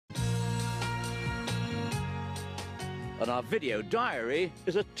And our video diary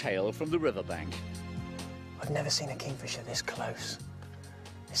is a tale from the riverbank. I've never seen a kingfisher this close.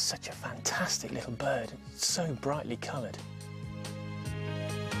 It's such a fantastic little bird. It's so brightly coloured.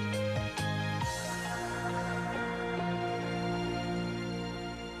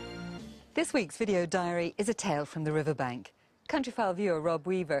 This week's video diary is a tale from the riverbank. Countryfile viewer Rob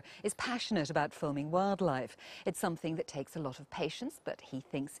Weaver is passionate about filming wildlife. It's something that takes a lot of patience, but he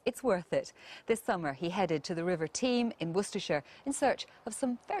thinks it's worth it. This summer he headed to the River Teame in Worcestershire in search of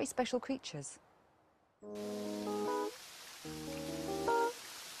some very special creatures.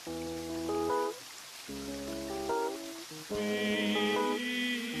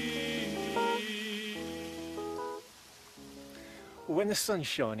 When the sun's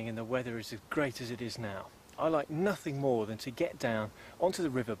shining and the weather is as great as it is now, I like nothing more than to get down onto the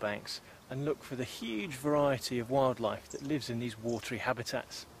riverbanks and look for the huge variety of wildlife that lives in these watery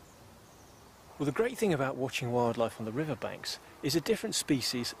habitats. Well, the great thing about watching wildlife on the riverbanks is the different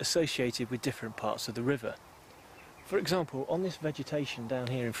species associated with different parts of the river. For example, on this vegetation down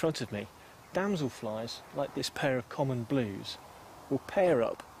here in front of me, damselflies, like this pair of common blues, will pair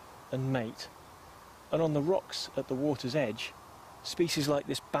up and mate. And on the rocks at the water's edge, species like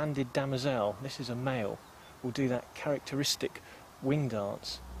this banded damozel, this is a male, will do that characteristic wing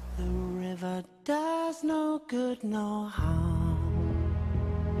dance. The river does no good, no harm.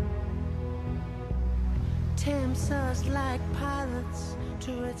 Tempts us like pirates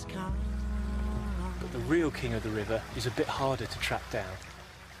to its calm. But the real king of the river is a bit harder to track down.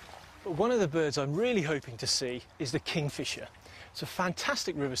 But one of the birds I'm really hoping to see is the kingfisher. It's a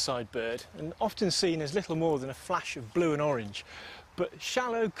fantastic riverside bird and often seen as little more than a flash of blue and orange. But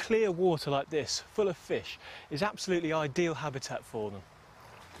shallow, clear water like this, full of fish, is absolutely ideal habitat for them.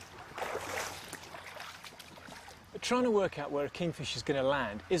 But trying to work out where a kingfisher is going to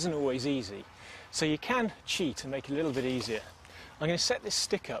land isn't always easy, so you can cheat and make it a little bit easier. I'm going to set this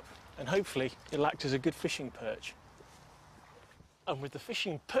stick up and hopefully it'll act as a good fishing perch. And with the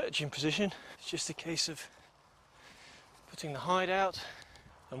fishing perch in position, it's just a case of putting the hide out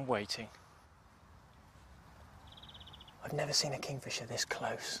and waiting. I've never seen a kingfisher this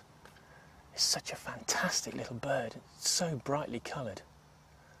close. It's such a fantastic little bird. It's so brightly coloured.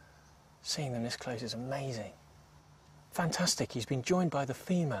 Seeing them this close is amazing. Fantastic, he's been joined by the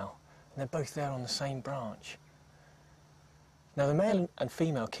female, and they're both there on the same branch. Now, the male and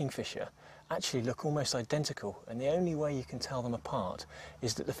female kingfisher actually look almost identical, and the only way you can tell them apart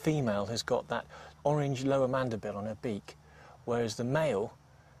is that the female has got that orange lower mandible on her beak, whereas the male,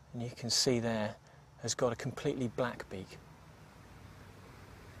 and you can see there, has got a completely black beak.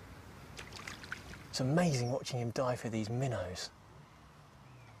 It's amazing watching him dive for these minnows.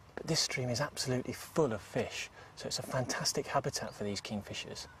 But this stream is absolutely full of fish, so it's a fantastic habitat for these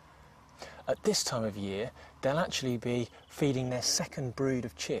kingfishers. At this time of year, they'll actually be feeding their second brood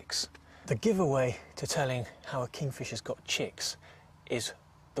of chicks. The giveaway to telling how a kingfisher's got chicks is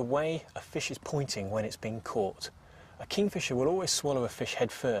the way a fish is pointing when it's being caught. A kingfisher will always swallow a fish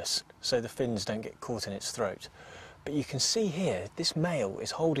head first, so the fins don't get caught in its throat. But you can see here, this male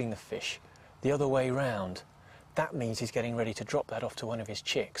is holding the fish the other way round. That means he's getting ready to drop that off to one of his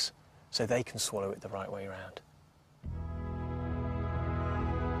chicks, so they can swallow it the right way round.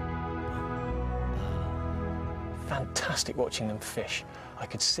 Fantastic watching them fish. I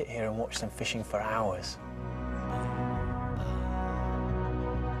could sit here and watch them fishing for hours.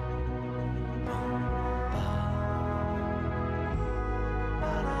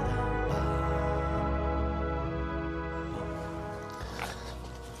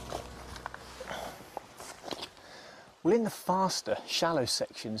 Well, in the faster, shallow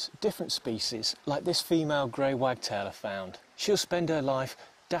sections, different species, like this female grey wagtail, are found. She'll spend her life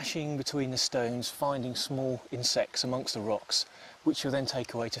dashing between the stones, finding small insects amongst the rocks, which she'll then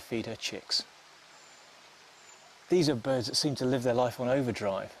take away to feed her chicks. These are birds that seem to live their life on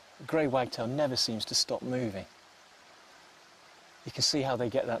overdrive. The grey wagtail never seems to stop moving. You can see how they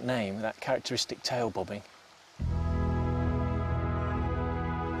get that name, that characteristic tail bobbing.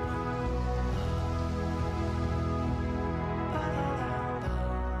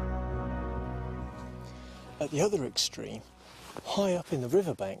 At the other extreme, high up in the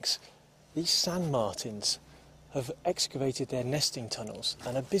riverbanks, these sand martins have excavated their nesting tunnels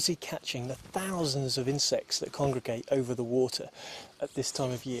and are busy catching the thousands of insects that congregate over the water at this time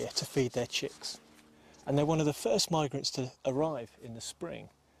of year to feed their chicks. And they're one of the first migrants to arrive in the spring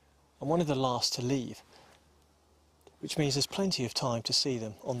and one of the last to leave, which means there's plenty of time to see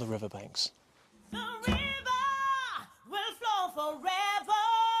them on the riverbanks. The river will flow forever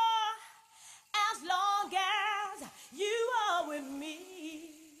as long as you are with me.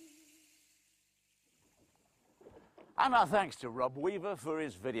 And our thanks to Rob Weaver for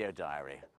his video diary.